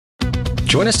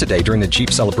Join us today during the Jeep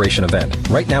Celebration event.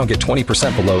 Right now, get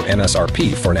 20% below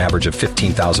MSRP for an average of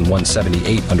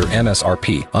 $15,178 under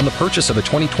MSRP on the purchase of a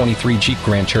 2023 Jeep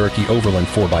Grand Cherokee Overland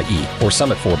 4xE or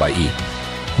Summit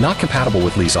 4xE. Not compatible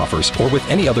with lease offers or with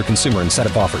any other consumer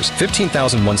incentive offers.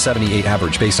 $15,178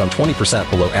 average based on 20%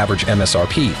 below average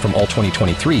MSRP from all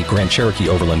 2023 Grand Cherokee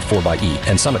Overland 4xE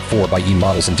and Summit 4xE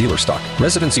models in dealer stock.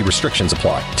 Residency restrictions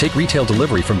apply. Take retail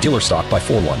delivery from dealer stock by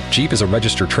 4/1. Jeep is a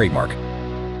registered trademark.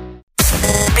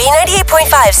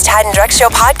 B98.5's Tad and Drex Show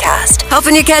podcast,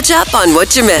 helping you catch up on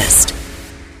what you missed.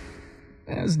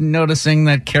 I was noticing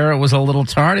that Kara was a little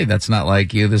tardy. That's not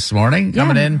like you this morning,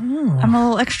 coming in. I'm a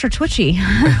little extra twitchy.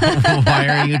 Why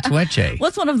are you twitchy?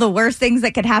 What's one of the worst things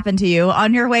that could happen to you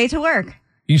on your way to work?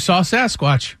 You saw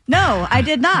Sasquatch. No, I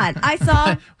did not. I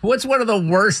saw... What's one of the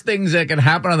worst things that can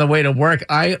happen on the way to work?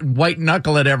 I white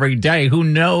knuckle it every day. Who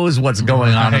knows what's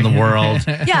going on in the world?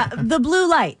 Yeah, the blue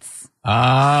lights.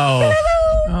 Oh.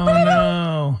 Oh,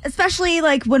 no. Especially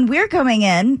like when we're coming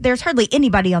in, there's hardly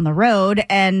anybody on the road.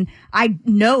 And I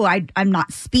know I'm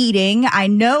not speeding. I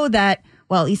know that,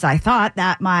 well, at least I thought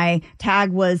that my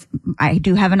tag was, I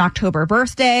do have an October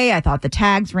birthday. I thought the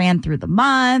tags ran through the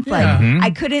month. Yeah. Like I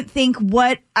couldn't think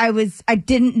what I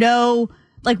didn't know.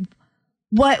 Like,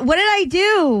 what did I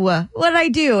do? What did I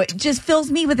do? It just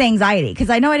fills me with anxiety because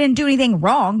I know I didn't do anything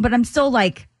wrong, but I'm still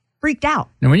like, freaked out.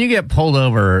 Now, when you get pulled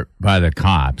over by the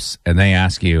cops and they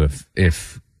ask you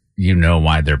if you know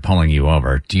why they're pulling you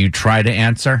over, do you try to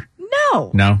answer?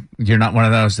 No, you're not one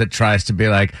of those that tries to be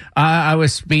like, I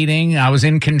was speeding, I was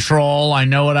in control, I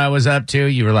know what I was up to.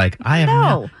 You were like, I have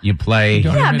no. You play.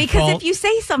 Yeah, because if you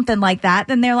say something like that,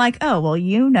 then they're like, oh, well,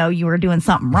 you know you were doing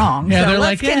something wrong. Yeah, so they're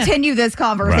let's like, continue this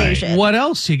conversation. Right. What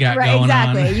else you got going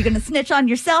exactly. on? Are you going to snitch on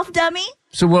yourself, dummy?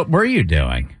 So what were you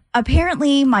doing?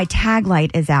 Apparently, my tag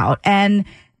light is out, and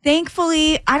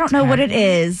thankfully, I don't know what it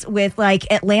is with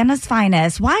like Atlanta's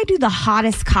finest. Why do the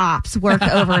hottest cops work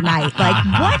overnight? Like,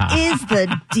 what is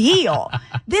the deal?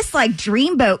 This like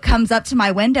dreamboat comes up to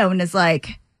my window and is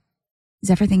like, is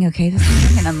everything okay this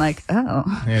morning? And I'm like, oh.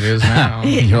 It is now.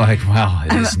 You're like, well,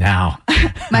 it is now.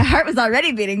 My heart was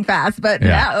already beating fast, but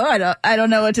now I don't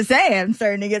know what to say. I'm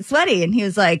starting to get sweaty. And he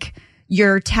was like,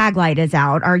 your tag light is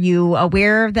out. Are you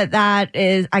aware that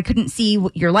is, I couldn't see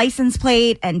your license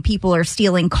plate and people are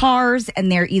stealing cars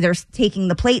and they're either taking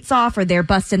the plates off or they're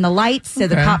busting the lights so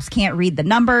the cops can't read the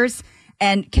numbers.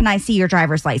 And can I see your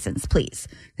driver's license, please?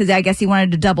 Because I guess he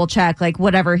wanted to double check, like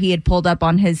whatever he had pulled up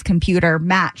on his computer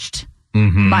matched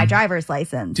my driver's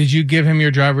license. Did you give him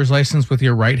your driver's license with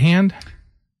your right hand?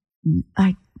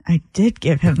 I did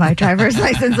give him my driver's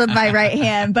license with my right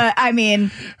hand, but I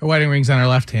mean... Her wedding ring's on her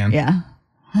left hand. Yeah.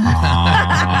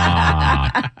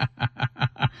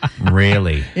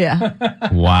 Really? Yeah.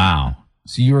 Wow.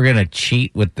 So you were going to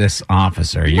cheat with this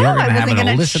officer. You were going to have an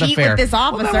illicit cheat affair. with this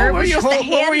officer. Well,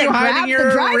 What were you hiding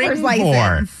your driver's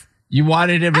license for? You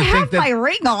wanted him to I think have that... my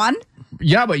ring on.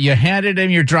 Yeah, but you handed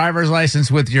him your driver's license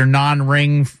with your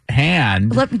non-ring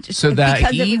hand so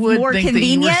that he would more think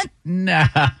convenient? that you were...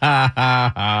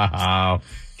 No,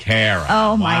 Kara.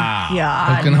 Oh, my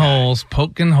God.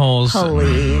 Poking holes.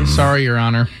 Please. Sorry, Your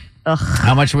Honor. Ugh.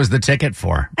 How much was the ticket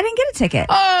for? I didn't get a ticket.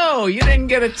 Oh, you didn't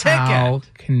get a ticket. How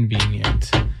convenient.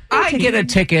 I get a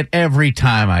ticket every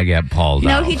time I get pulled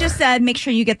over. No, he just said, make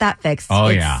sure you get that fixed. Oh,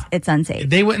 yeah. It's unsafe.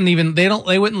 They wouldn't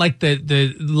like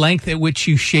the length at which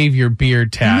you shave your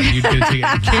beard, Tab. You'd get a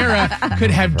ticket. Kara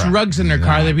could have drugs in their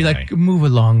car. They'd be like, move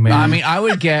along, man. I mean, I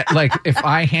would get, like, if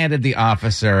I handed the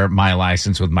officer my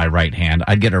license with my right hand,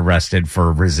 I'd get arrested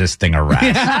for resisting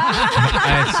arrest.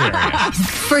 That's serious.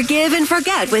 Forgive and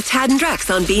forget with Tad and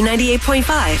Drex on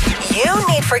B98.5. You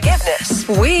need forgiveness.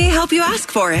 We help you ask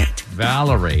for it.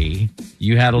 Valerie,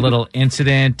 you had a little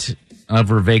incident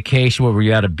over vacation. What were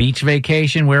you at, a beach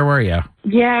vacation? Where were you?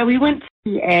 Yeah, we went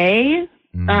to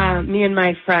PA, me and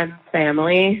my friend's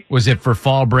family. Was it for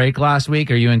fall break last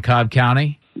week? Are you in Cobb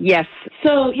County? Yes.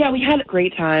 So, yeah, we had a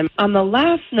great time. On the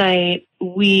last night,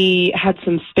 we had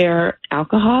some spare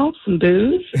alcohol, some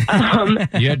booze.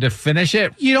 You had to finish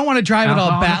it? You don't want to drive it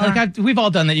all back. Like we've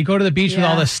all done that. You go to the beach with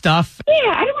all this stuff.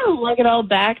 Yeah, I don't want to lug it all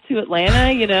back to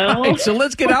Atlanta, you know. All right, so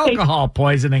let's get alcohol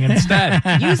poisoning instead.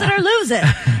 Use it or lose it.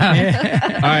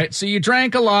 All right, so you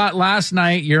drank a lot last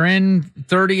night. You're in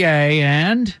 30A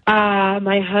and?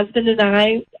 My husband and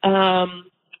I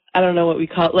don't know what we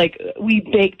call it. Like, we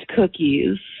baked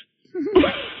cookies.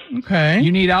 Okay.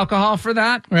 You need alcohol for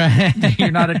that? Right. You're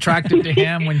not attracted to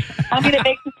him when... I mean, it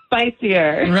makes it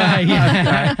spicier. Right,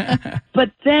 yeah. Okay.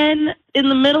 But then, in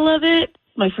the middle of it,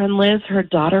 my friend Liz, her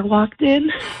daughter walked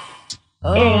in.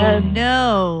 Oh, and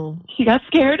no. she got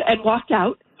scared and walked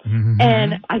out.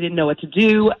 And I didn't know what to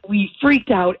do. We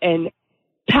freaked out and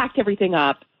packed everything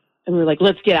up. And we were like,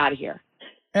 let's get out of here.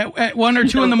 At 1 or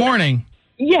 2 in the morning.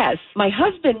 Yes. My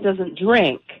husband doesn't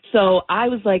drink. So I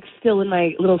was like still in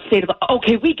my little state of,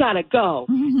 okay, we got to go.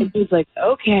 And he was like,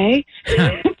 okay.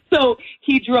 So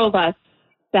he drove us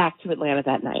back to Atlanta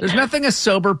that night. There's nothing a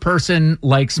sober person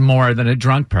likes more than a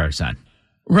drunk person.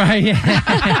 Right.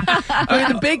 I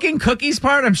mean, the baking cookies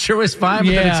part, I'm sure was fine.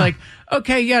 But then it's like,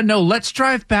 okay, let's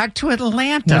drive back to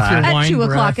Atlanta. At 2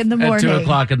 o'clock in the morning. At 2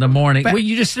 o'clock in the morning. Well,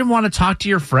 you just didn't want to talk to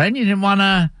your friend? You didn't want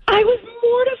to... I was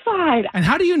mortified. And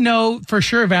how do you know for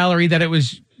sure, Valerie, that it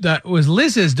was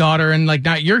Liz's daughter and like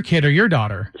not your kid or your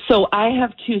daughter? So I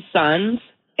have 2 sons,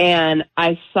 and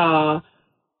I saw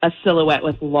a silhouette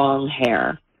with long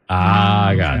hair.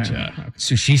 I gotcha.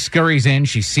 So she scurries in.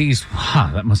 She sees,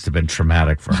 wow, that must have been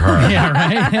traumatic for her. Yeah,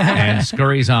 right? And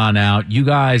scurries on out. You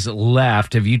guys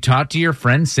left. Have you talked to your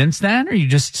friend since then? Or you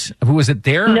just, who was it,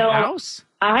 their house?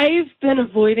 I've been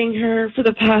avoiding her for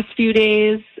the past few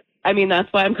days. I mean, that's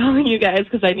why I'm calling you guys,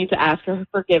 because I need to ask her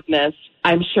forgiveness.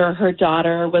 I'm sure her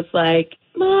daughter was like,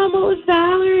 Mom, what was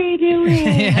Valerie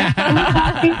doing?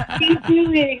 What was she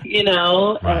doing? You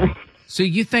know? Right. So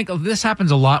you think this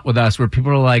happens a lot with us where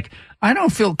people are like, I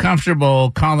don't feel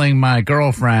comfortable calling my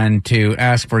girlfriend to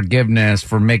ask forgiveness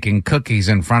for making cookies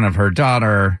in front of her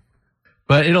daughter,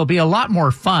 but it'll be a lot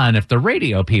more fun if the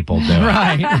radio people do it.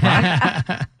 Right.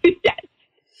 Yes.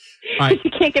 Right.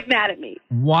 You can't get mad at me.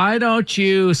 Why don't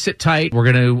you sit tight?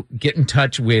 We're going to get in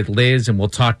touch with Liz and we'll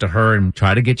talk to her and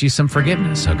try to get you some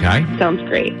forgiveness, okay? Sounds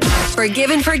great.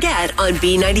 Forgive and Forget on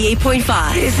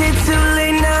B98.5. Is it too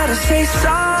late now to say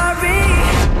sorry?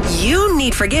 You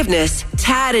need forgiveness.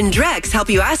 Tad and Drex help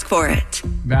you ask for it.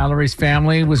 Valerie's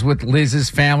family was with Liz's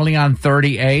family on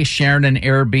 30A, sharing an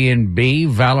Airbnb.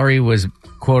 Valerie was,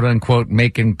 quote unquote,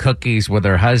 making cookies with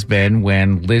her husband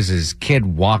when Liz's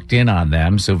kid walked in on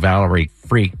them. So Valerie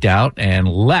freaked out and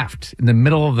left in the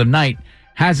middle of the night.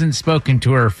 Hasn't spoken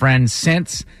to her friends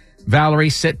since. Valerie,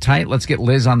 sit tight. Let's get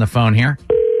Liz on the phone here.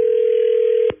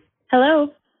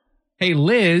 Hello. Hey,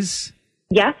 Liz.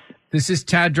 Yes. This is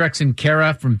Tad, Drex, and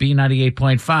Kara from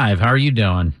B98.5. How are you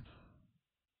doing?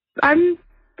 I'm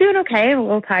doing okay. I'm a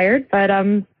little tired, but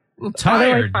A little tired.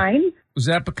 otherwise fine. Was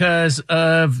that because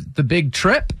of the big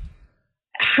trip?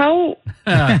 How?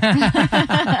 I'm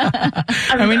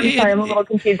sorry, I'm a little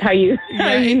confused how you.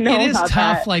 Yeah, it is tough.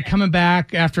 That. Like coming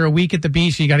back after a week at the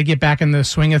beach, you got to get back in the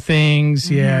swing of things.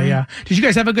 Mm-hmm. Yeah. Did you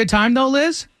guys have a good time though,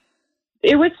 Liz?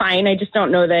 It was fine. I just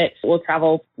don't know that we'll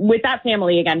travel with that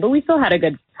family again, but we still had a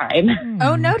good time.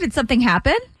 Oh no, did something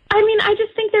happen? I mean, I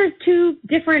just think there's 2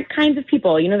 different kinds of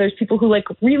people. You know, there's people who like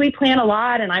really plan a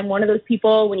lot, and I'm one of those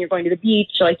people. When you're going to the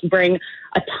beach, like you bring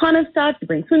a ton of stuff. You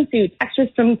bring swimsuits, extra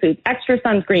swimsuits, extra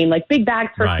sunscreen, like big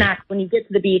bags for snacks when you get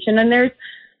to the beach. And then there's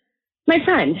my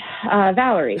friend,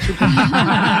 Valerie.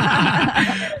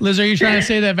 Liz, are you trying to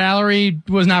say that Valerie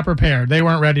was not prepared? They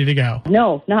weren't ready to go?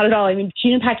 No, not at all. I mean,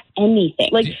 she didn't pack anything.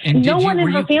 Like, no one in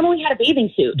her family had a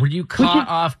bathing suit. Were you caught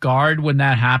off guard when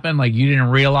that happened? Like, you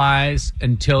didn't realize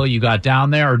until you got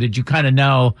down there? Or did you kind of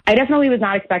know? I definitely was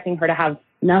not expecting her to have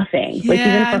nothing. Yeah, like,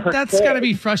 even for her that's got to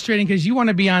be frustrating because you want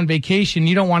to be on vacation.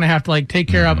 You don't want to have to like take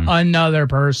care of another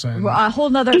person. A whole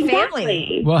nother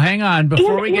family. Well, hang on.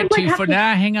 Before we get too far,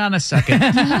 hang on a second.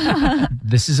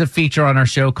 This is a feature on our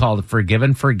show called Forgive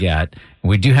and Forget.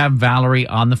 We do have Valerie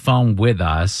on the phone with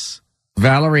us.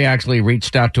 Valerie actually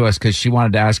reached out to us because she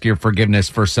wanted to ask your forgiveness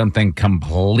for something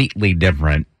completely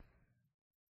different.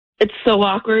 It's so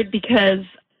awkward because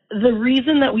the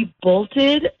reason that we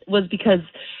bolted was because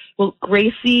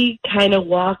Gracie kind of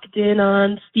walked in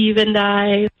on Steve and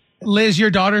I. Liz, your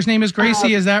daughter's name is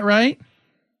Gracie, is that right?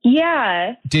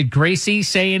 Yeah. Did Gracie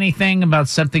say anything about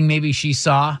something maybe she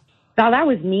saw? No, that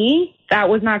was me. That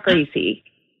was not Gracie.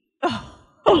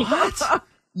 What?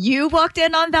 You walked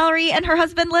in on Valerie and her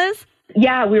husband, Liz?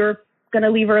 Yeah, we were going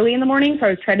to leave early in the morning, so I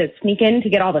was trying to sneak in to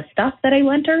get all the stuff that I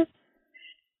lent her.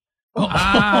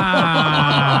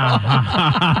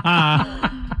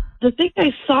 The thing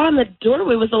I saw in the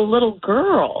doorway was a little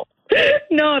girl.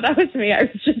 No, that was me. I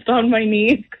was just on my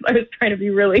knees because I was trying to be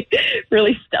really,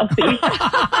 really stealthy.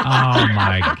 Oh,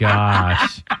 my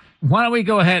gosh. Why don't we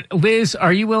go ahead? Liz,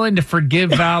 are you willing to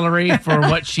forgive Valerie for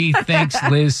what she thinks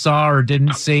Liz saw or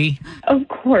didn't see? Of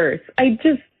course. I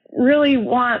just really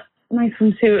want my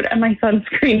swimsuit and my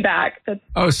sunscreen back.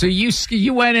 So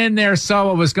you went in there, saw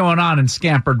what was going on, and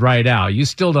scampered right out. You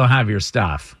still don't have your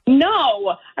stuff.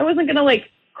 No, I wasn't going to,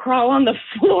 crawl on the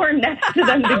floor next to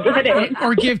them to get it.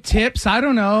 Or give tips. I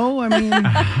don't know. I mean,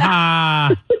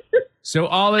 So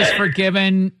all is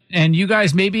forgiven, and you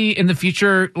guys maybe in the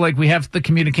future, like we have the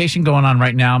communication going on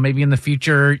right now, maybe in the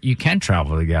future you can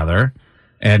travel together,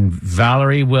 and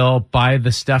Valerie will buy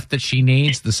the stuff that she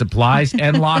needs, the supplies,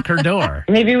 and lock her door.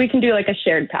 Maybe we can do like a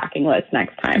shared packing list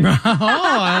next time. Oh,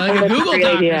 I like a That's a Google great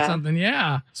Doc or idea. something.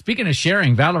 Yeah. Speaking of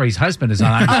sharing, Valerie's husband is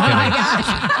on. I'm just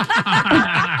kidding.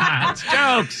 It's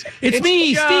jokes. It's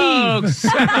me, jokes.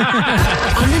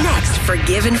 On the next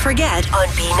Forgive and Forget on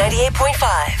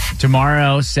B98.5.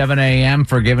 Tomorrow, 7 a.m.,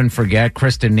 Forgive and Forget.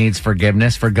 Kristen needs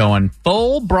forgiveness for going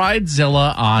full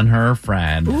bridezilla on her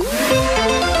friend.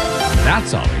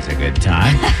 That's always a good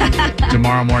time.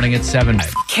 Tomorrow morning at 7.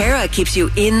 Kara keeps you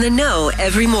in the know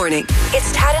every morning.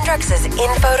 It's Tad and Drex's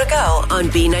Info to Go on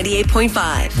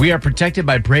B98.5. We are protected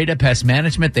by Breda Pest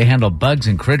Management. They handle bugs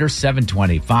and critters.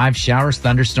 725. Showers,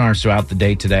 thunderstorms throughout the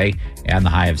day today, and the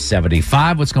high of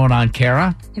 75. What's going on,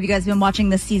 Kara? Have you guys been watching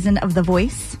this season of The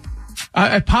Voice?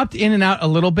 I popped in and out a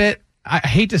little bit. I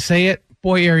hate to say it.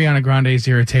 Boy, Ariana Grande is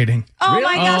irritating. Oh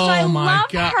my gosh, I my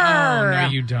love God. her. Oh, no,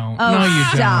 you don't. Oh, no, you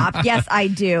stop. don't. Yes, I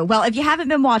do. Well, if you haven't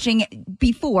been watching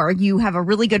before, you have a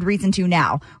really good reason to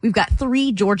now. We've got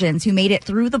 3 Georgians who made it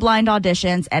through the blind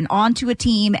auditions and onto a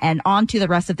team and onto the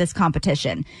rest of this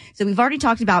competition. So we've already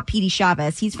talked about Petey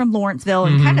Chavez. He's from Lawrenceville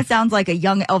and kind of sounds like a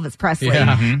young Elvis Presley.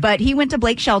 Yeah. But he went to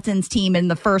Blake Shelton's team in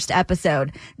the first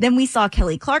episode. Then we saw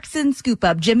Kelly Clarkson scoop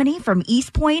up Jiminy from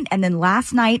East Point. And then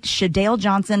last night, Shadale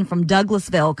Johnson from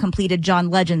Douglasville completed John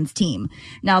Legend's team.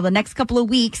 Now, the next couple of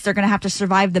weeks, they're going to have to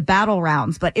survive the battle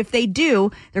rounds. But if they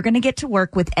do, they're going to get to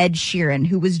work with Ed Sheeran,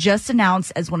 who was just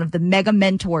announced as one of the mega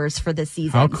mentors for this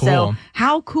season. How cool. So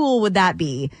how cool would that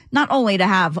be? Not only to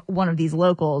have one of these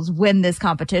locals win this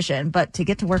competition, but to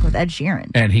get to work with Ed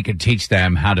Sheeran. And he could teach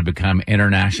them how to become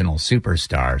international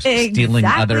superstars, stealing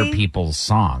other people's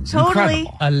songs. Totally.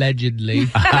 Incredible. Allegedly.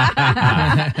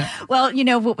 Well, you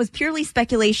know, what was purely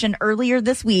speculation earlier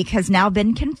this week has now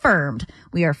been confirmed.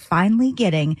 We are finally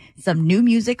getting some new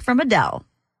music from Adele.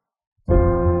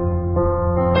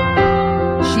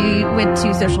 She went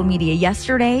to social media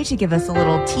yesterday to give us a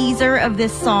little teaser of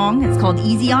this song. It's called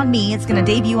Easy on Me. It's going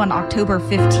to debut on October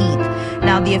 15th.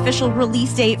 Now, the official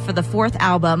release date for the 4th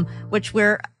album, which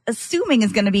we're assuming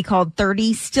is going to be called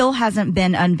 30, still hasn't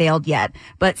been unveiled yet.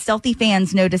 But stealthy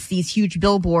fans noticed these huge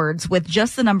billboards with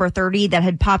just the number 30 that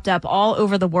had popped up all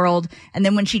over the world. And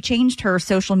then when she changed her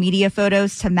social media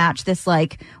photos to match this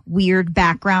like weird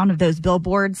background of those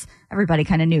billboards, everybody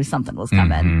kind of knew something was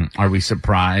coming. Are we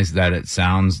surprised that it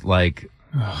sounds like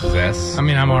this? I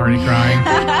mean, I'm already crying.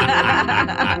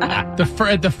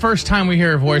 The first time we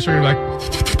hear her voice, we're like,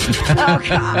 Oh,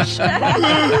 gosh.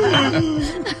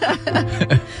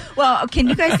 Well, can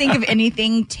you guys think of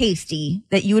anything tasty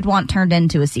that you would want turned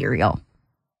into a cereal?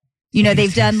 You know,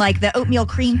 they've done like the oatmeal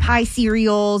cream pie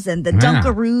cereals and the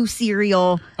Dunkaroo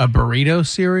cereal. a burrito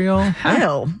cereal?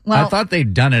 Ew. Well, I thought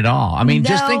they'd done it all. I mean,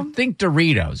 just No. think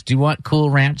Doritos. Do you want Cool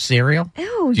Ranch cereal?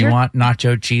 Ew, Do you want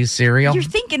nacho cheese cereal? you're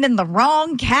thinking in the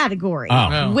wrong category. Oh.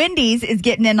 No. Wendy's is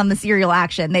getting in on the cereal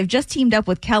action. They've just teamed up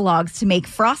with Kellogg's to make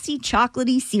frosty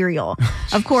chocolatey cereal.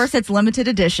 Of course, it's limited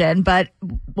edition, but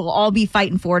we'll all be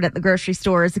fighting for it at the grocery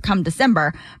stores come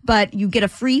December. But you get a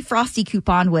free frosty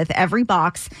coupon with every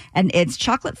box, and it's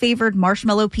chocolate flavored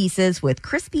marshmallow pieces with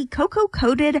crispy cocoa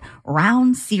coated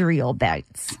round cereal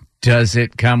bites. Does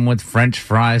it come with French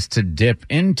fries to dip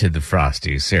into the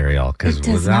Frosty cereal? It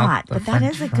does not, but that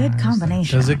is a good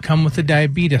combination. Does it come with a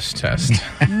diabetes test?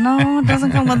 No, it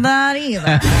doesn't come with that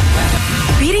either.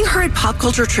 Beating her at pop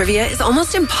culture trivia is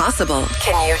almost impossible.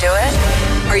 Can you do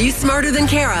it? Are You Smarter Than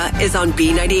Kara is on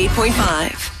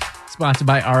B98.5. Sponsored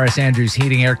by R.S. Andrews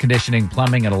Heating, Air Conditioning,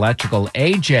 Plumbing, and Electrical.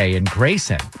 AJ and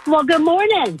Grayson. Well, good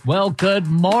morning. Well, good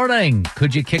morning.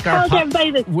 Could you kick our How's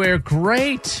everybody this- We're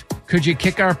great. Could you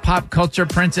kick our pop culture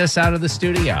princess out of the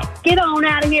studio? Get on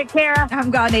out of here, Kara.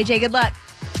 I'm gone, AJ. Good luck.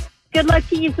 Good luck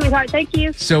to you, sweetheart. Thank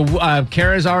you. So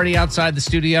Kara's already outside the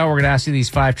studio. We're going to ask you these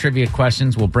 5 trivia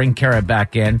questions. We'll bring Kara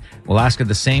back in. We'll ask her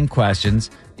the same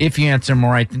questions. If you answer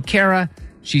more right than Kara,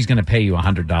 she's going to pay you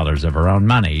 $100 of her own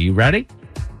money. You ready?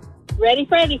 Ready,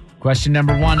 Freddy. Question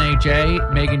number 1,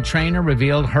 AJ. Meghan Trainor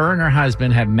revealed her and her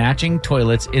husband have matching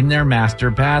toilets in their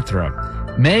master bathroom.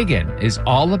 Meghan is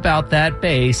all about that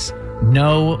bass.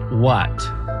 Know what?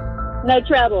 No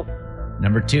trouble.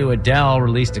 Number 2, Adele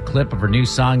released a clip of her new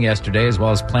song yesterday, as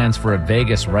well as plans for a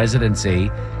Vegas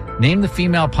residency. Name the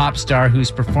female pop star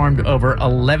who's performed over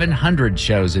 1,100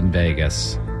 shows in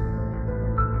Vegas.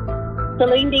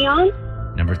 Celine Dion.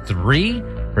 Number 3,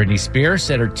 Britney Spears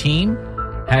said her team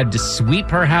had to sweep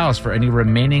her house for any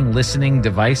remaining listening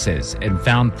devices and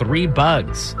found 3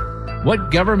 bugs. What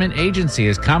government agency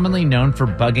is commonly known for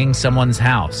bugging someone's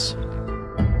house?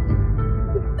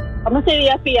 I'm going to say the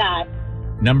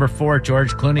FBI. Number 4,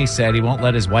 George Clooney said he won't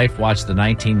let his wife watch the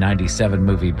 1997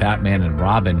 movie Batman and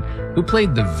Robin. Who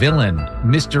played the villain,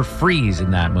 Mr. Freeze,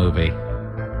 in that movie?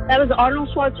 That was Arnold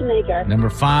Schwarzenegger. Number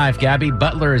 5, Gabby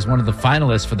Butler is one of the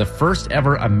finalists for the first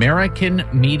ever American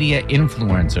Media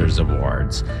Influencers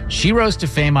Awards. She rose to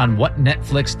fame on what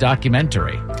Netflix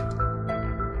documentary?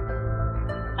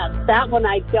 That one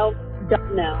I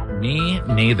don't know. Me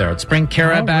neither. Let's bring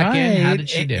Kara back in. How did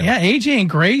she do? Yeah, AJ and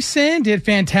Grayson did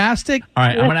fantastic. All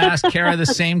right, I'm going to ask Kara the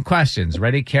same questions.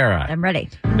 Ready, Kara? I'm ready.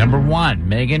 Number 1,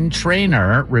 Meghan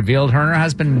Trainor revealed her and her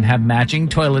husband have matching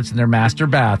toilets in their master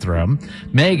bathroom.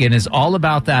 Meghan is all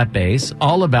about that bass.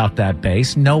 All about that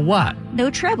bass. Know what? No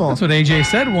treble. That's what AJ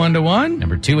said, 1-1.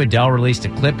 Number 2, Adele released a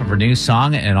clip of her new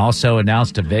song and also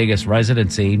announced a Vegas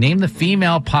residency. Name the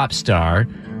female pop star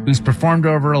who's performed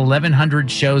over 1,100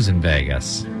 shows in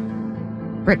Vegas.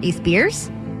 Britney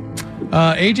Spears?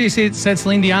 AJ said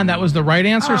Celine Dion. That was the right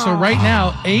answer. So right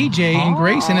now, AJ and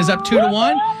Grayson is up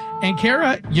 2-1. And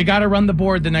Kara, you got to run the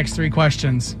board the next 3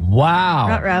 questions. Wow.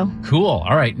 Ruh-roh. Cool.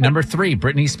 All right. Number 3,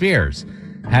 Britney Spears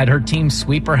had her team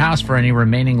sweep her house for any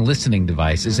remaining listening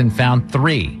devices and found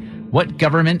 3. What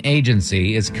government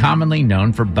agency is commonly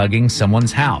known for bugging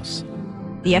someone's house?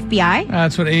 The FBI?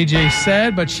 That's what AJ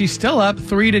said, but she's still up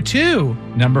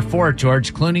 3-2. Number 4,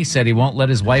 George Clooney said he won't let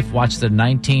his wife watch the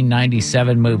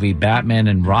 1997 movie Batman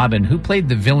and Robin. Who played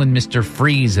the villain Mr.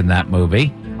 Freeze in that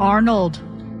movie? Arnold.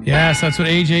 Yes, that's what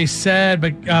AJ said,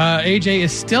 but AJ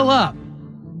is still up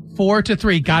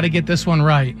 4-3. Got to get this one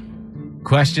right.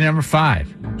 Question number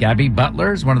 5. Gabby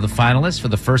Butler is one of the finalists for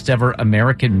the first ever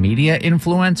American Media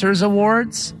Influencers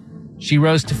Awards. She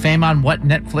rose to fame on what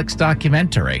Netflix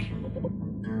documentary?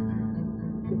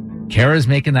 Kara's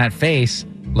making that face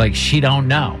like she don't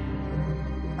know.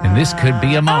 And this could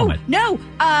be a moment. No.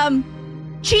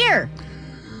 Cheer.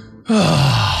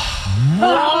 Are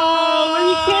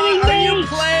you kidding me? Are you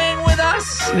playing with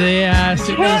us? Yes,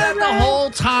 it was. The whole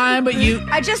time, but you...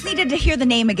 I just needed to hear the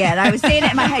name again. I was saying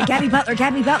it in my head, Gabby Butler,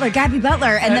 Gabby Butler, Gabby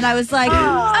Butler. And then I was like,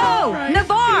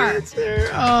 Navarre.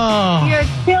 Oh. You're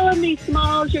killing me,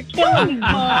 Smalls. You're killing me,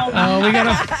 Smalls. Oh, we got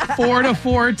a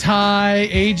 4-4 tie.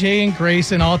 AJ and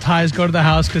Grayson, all ties go to the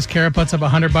house because Kara puts up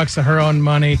 $100 of her own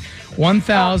money.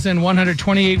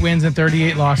 1,128 wins and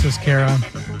 38 losses, Kara.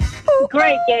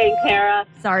 Great game, Kara.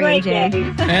 Sorry, Great AJ.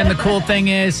 game. And the cool thing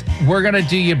is, we're going to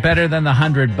do you better than the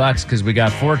 $100 because we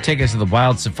got 4 tickets to the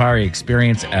Wild Safari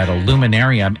experience at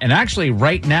Illuminarium. And actually,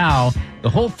 right now, the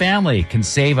whole family can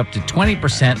save up to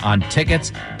 20% on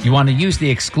tickets. You want to use the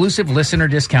exclusive listener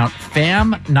discount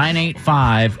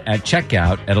FAM985 at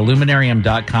checkout at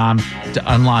Illuminarium.com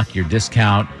to unlock your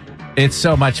discount. It's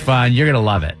so much fun. You're going to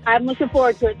love it. I'm looking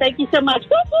forward to it. Thank you so much.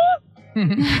 We're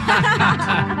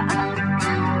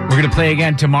going to play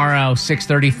again tomorrow,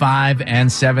 6:35 and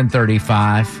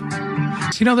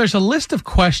 7:35. You know, there's a list of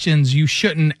questions you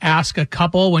shouldn't ask a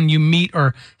couple when you meet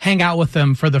or hang out with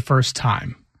them for the first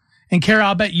time. And Kara,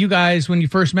 I'll bet you guys, when you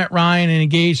first met Ryan and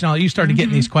engaged and all, you started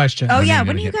getting these questions. Oh, yeah.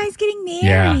 When are you guys getting married?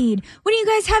 Yeah. When are you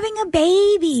guys having a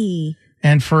baby?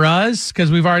 And for us,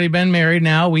 because we've already been married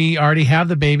now, we already have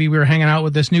the baby. We were hanging out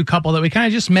with this new couple that we kind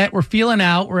of just met. We're feeling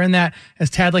out. We're in that,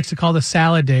 as Tad likes to call, the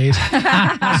salad days.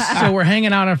 So we're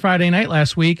hanging out on Friday night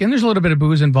last week, and there's a little bit of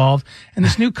booze involved. And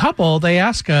this new couple, they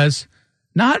ask us,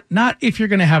 not if you're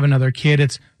going to have another kid,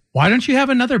 it's, why don't you have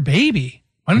another baby?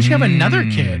 Why don't you have another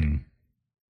kid?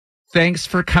 Thanks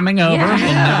for coming over. Yeah.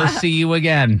 We'll never see you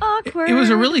again. Awkward. It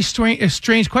was a really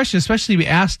strange question, especially to be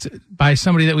asked by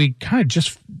somebody that we kind of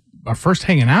just are first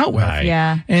hanging out with. Right.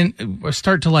 Yeah. And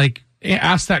start to like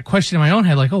ask that question in my own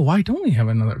head, like, oh, why don't we have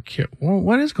another kid? Well,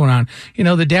 what is going on? You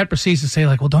know, the dad proceeds to say,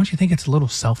 like, well, don't you think it's a little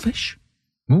selfish?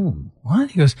 Ooh.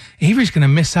 What? He goes, Avery's going to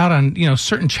miss out on,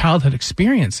 certain childhood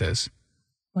experiences.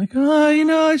 Like,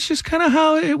 it's just kind of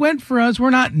how it went for us. We're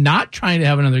not trying to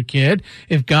have another kid.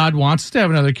 If God wants us to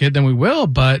have another kid, then we will,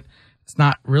 but it's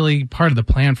not really part of the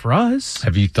plan for us.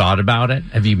 Have you thought about it?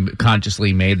 Have you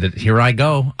consciously made that, here I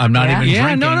go, I'm not even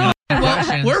drinking? No. Well,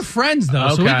 Questions? we're friends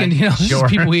though, so we Okay. can, this Sure.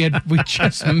 is people we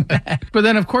just met. But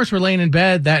then, of course, we're laying in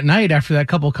bed that night after that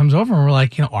couple comes over, and we're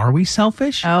like, are we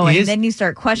selfish? Oh, and then you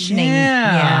start questioning.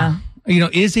 Yeah.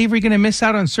 Is Avery going to miss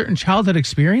out on certain childhood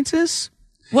experiences?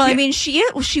 Well, I mean, she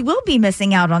will be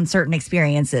missing out on certain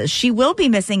experiences. She will be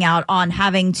missing out on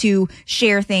having to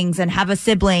share things and have a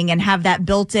sibling and have that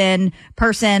built-in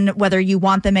person, whether you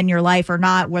want them in your life or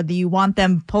not, whether you want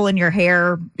them pulling your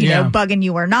hair, bugging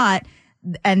you or not.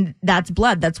 And that's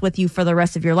blood. That's with you for the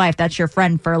rest of your life. That's your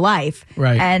friend for life.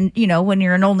 Right. And, when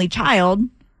you're an only child,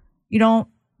 you don't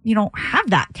have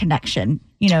that connection,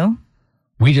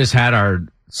 We just had our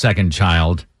second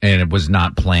child, and it was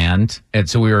not planned. And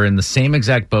so we were in the same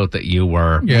exact boat that you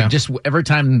were. Yeah. Just every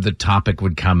time the topic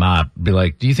would come up, be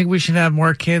like, do you think we should have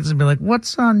more kids? And be like,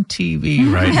 what's on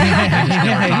TV right now? We just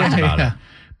never talked about it.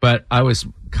 But I was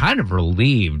kind of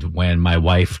relieved when my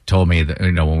wife told me that,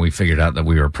 when we figured out that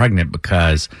we were pregnant,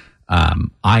 because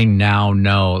I now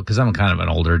know, because I'm kind of an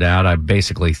older dad, I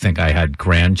basically think I had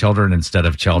grandchildren instead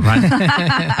of children.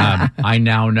 I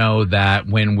now know that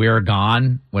when we're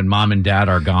gone, when mom and dad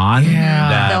are gone, They'll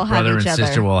that have brother and each other.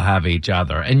 sister will have each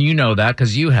other. And you know that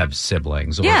because you have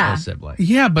siblings or a sibling.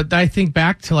 Yeah, but I think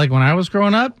back to like when I was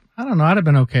growing up, I don't know. I'd have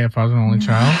been okay if I was an only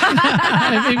child.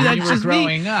 Maybe that's You were just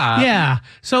growing me. up. Yeah.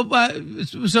 So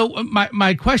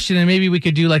my question, and maybe we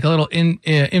could do like a little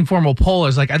informal poll,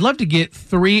 is like, I'd love to get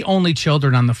 3 only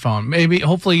children on the phone. Maybe,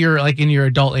 hopefully, you're like in your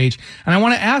adult age, and I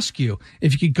want to ask you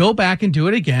if you could go back and do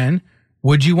it again.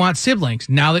 Would you want siblings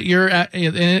now that you're as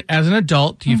an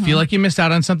adult? Do you feel like you missed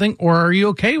out on something, or are you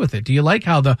okay with it? Do you like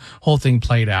how the whole thing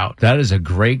played out? That is a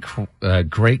great question.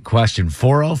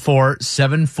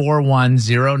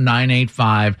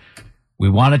 404-741-0985. We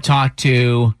want to talk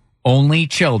to only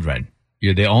children.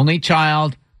 You're the only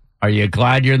child. Are you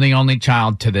glad you're the only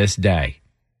child to this day?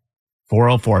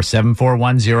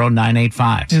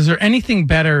 404-741-0985. Is there anything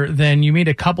better than you meet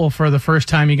a couple for the first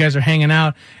time, you guys are hanging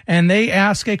out, and they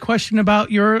ask a question about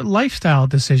your lifestyle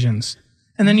decisions?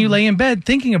 And then you lay in bed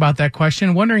thinking about that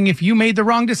question, wondering if you made the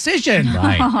wrong decision.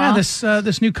 Right. Yeah,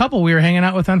 this new couple we were hanging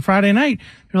out with on Friday night,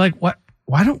 they're like, "What?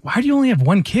 Why do you only have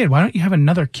one kid? Why don't you have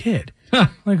another kid?"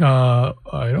 Like, I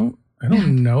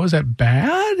don't know. Is that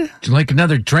bad? Would you like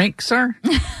another drink, sir?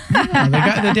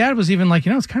 The dad was even like,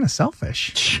 it's kind of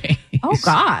selfish. Jeez. Oh,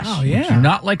 gosh. Oh, Would you yeah.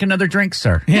 not like another drink,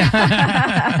 sir?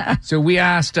 Yeah. So we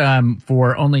asked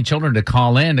for only children to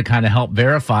call in to kind of help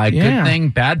verify good thing,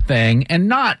 bad thing, and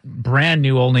not brand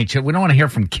new only children. We don't want to hear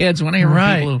from kids. We want to hear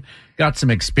from people who got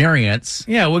some experience.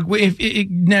 Yeah.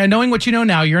 Knowing what you know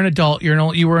now, you're an adult.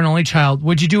 You were an only child.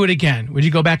 Would you do it again? Would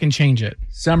you go back and change it?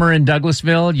 Summer in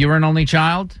Douglasville, you were an only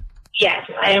child? Yes,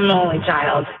 I am an only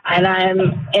child, and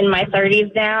I'm in my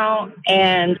 30s now,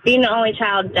 and being an only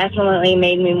child definitely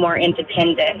made me more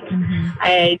independent.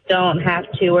 I don't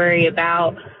have to worry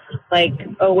about,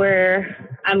 where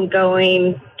I'm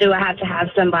going. Do I have to have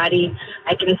somebody?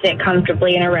 I can sit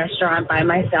comfortably in a restaurant by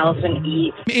myself and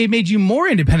eat. It made you more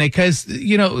independent because,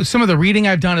 some of the reading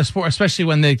I've done, especially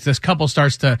when this couple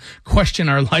starts to question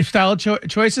our lifestyle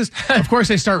choices, of course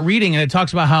they start reading, and it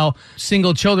talks about how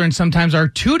single children sometimes are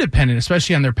too dependent,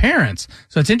 especially on their parents.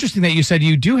 So it's interesting that you said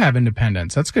you do have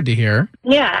independence. That's good to hear.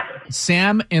 Yeah.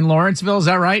 Sam in Lawrenceville, is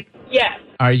that right? Yes.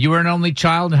 You were an only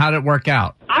child. How did it work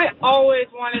out? I always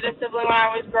wanted a sibling when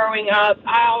I was growing up.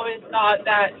 I always thought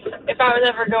that if I was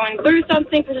ever going through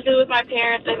something, particularly with my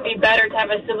parents, it'd be better to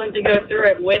have a sibling to go through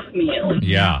it with me at least.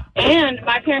 Yeah. And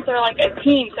my parents are like a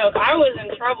team, so if I was in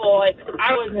trouble,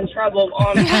 I was in trouble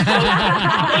on both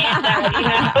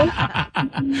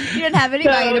sides, You didn't have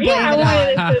anybody to blame I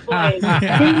wanted a sibling.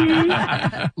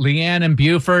 Leanne in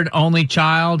Buford, only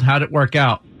child. How did it work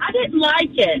out? I didn't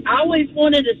like it. I always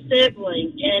wanted a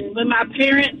sibling, and when my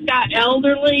parents got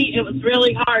elderly, it was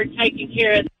really hard taking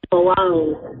care of them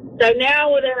alone. So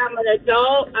now that I'm an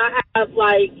adult, I have 2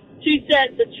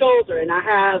 sets of children. I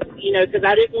have, because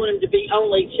I didn't want them to be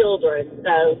only children.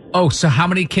 So how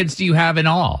many kids do you have in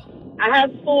all? I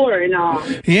have 4 in all.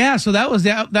 Yeah, so that was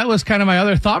kind of my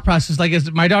other thought process.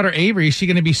 Is my daughter Avery, is she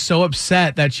going to be so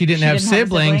upset that she didn't have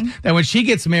siblings that when she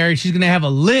gets married, she's going to have a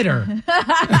litter?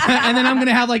 And then I'm going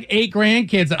to have 8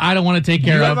 grandkids that I don't want to take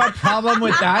care of. You have a problem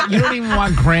with that? You don't even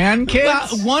want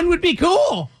grandkids? Well, one would be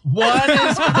cool. One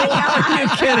is cool. Are you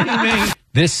kidding me?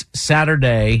 This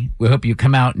Saturday, we hope you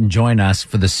come out and join us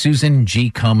for the Susan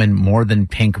G. Komen More Than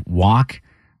Pink Walk.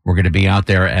 We're going to be out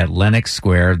there at Lenox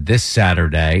Square this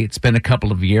Saturday. It's been a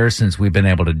couple of years since we've been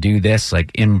able to do this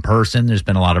in person. There's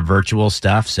been a lot of virtual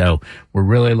stuff, so we're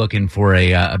really looking for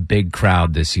a big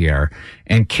crowd this year.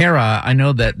 And Kara, I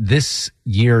know that this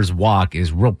year's walk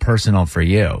is real personal for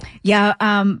you. Yeah,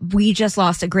 we just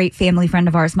lost a great family friend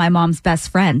of ours, my mom's best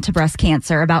friend, to breast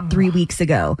cancer about 3 weeks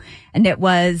ago. And it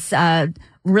was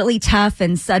really tough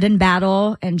and sudden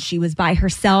battle, and she was by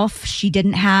herself. She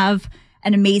didn't have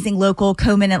an amazing local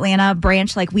Komen Atlanta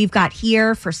branch like we've got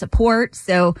here for support.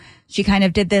 So she kind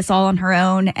of did this all on her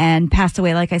own and passed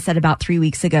away, like I said, about 3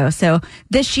 weeks ago. So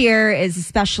this year is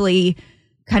especially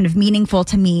kind of meaningful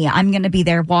to me. I'm going to be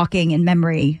there walking in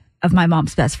memory of my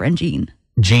mom's best friend, Jean.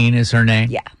 Jean is her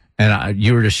name? Yeah. And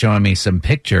you were just showing me some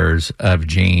pictures of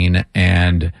Jean,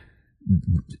 and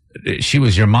she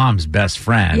was your mom's best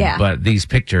friend. Yeah. But these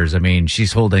pictures,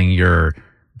 she's holding your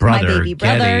brother, my baby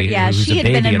brother. Getty, Yeah, who's she a had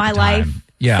been baby in at my the life time.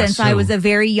 since I was a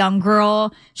very young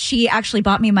girl. She actually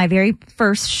bought me my very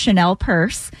first Chanel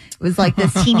purse. It was like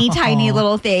this teeny tiny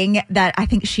little thing that I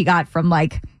think she got from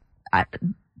like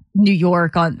New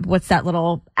York on what's that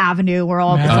little avenue where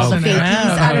all the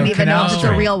fakies. I don't even know if it's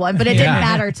a real one, but it didn't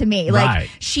matter to me. Like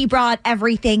she brought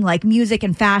everything like music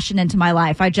and fashion into my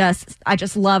life. I just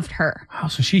loved her. Wow,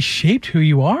 so she shaped who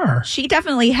you are. She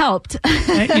definitely helped.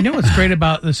 And you know what's great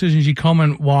about the Susan G.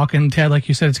 Komen walk, and Ted, like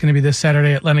you said, it's going to be this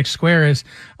Saturday at Lenox Square, is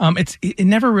it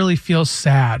never really feels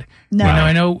sad. No. You know,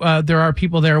 I know there are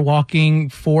people there walking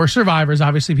for survivors,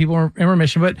 obviously people in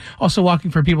remission, but also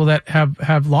walking for people that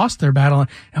have lost their battle. It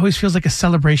always feels like a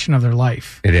celebration of their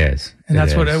life. It is. And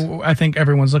that's what I think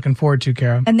everyone's looking forward to,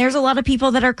 Kara. And there's a lot of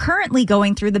people that are currently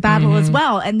going through the battle as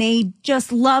well. And they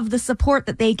just love the support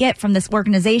that they get from this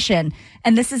organization.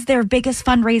 And this is their biggest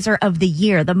fundraiser of the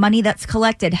year. The money that's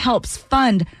collected helps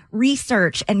fund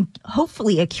research and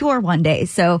hopefully a cure one day.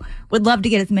 So would love to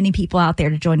get as many people out there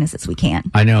to join us as we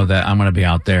can. I know that I'm going to be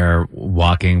out there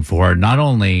walking for not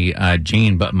only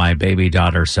Jean, but my baby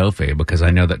daughter, Sophie, because I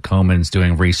know that Komen's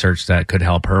doing research that could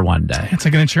help her one day. It's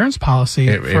like an insurance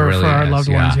policy for our loved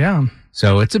ones. Yeah.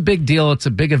 So it's a big deal. It's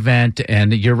a big event.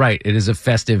 And you're right. It is a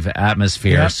festive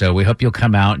atmosphere. Yep. So we hope you'll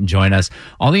come out and join us.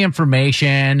 All the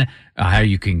information, how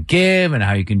you can give and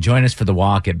how you can join us for the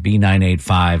walk at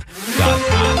b985.com.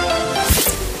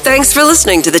 Thanks for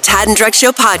listening to the Tad and Drex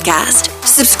Show podcast.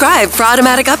 Subscribe for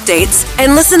automatic updates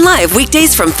and listen live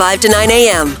weekdays from 5 to 9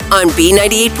 a.m. on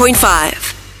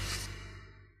B98.5.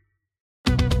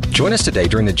 Join us today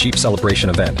during the Jeep Celebration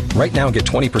event. Right now, get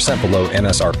 20% below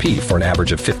MSRP for an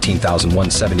average of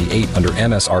 $15,178 under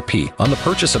MSRP on the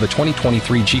purchase of a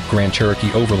 2023 Jeep Grand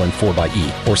Cherokee Overland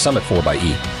 4xE or Summit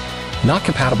 4xE. Not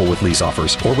compatible with lease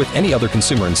offers or with any other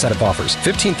consumer incentive offers.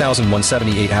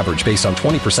 $15,178 average based on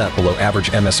 20% below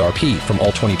average MSRP from all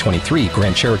 2023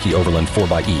 Grand Cherokee Overland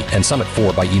 4xE and Summit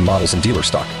 4xE models in dealer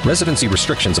stock. Residency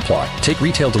restrictions apply. Take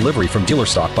retail delivery from dealer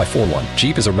stock by 4/1.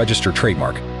 Jeep is a registered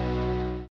trademark.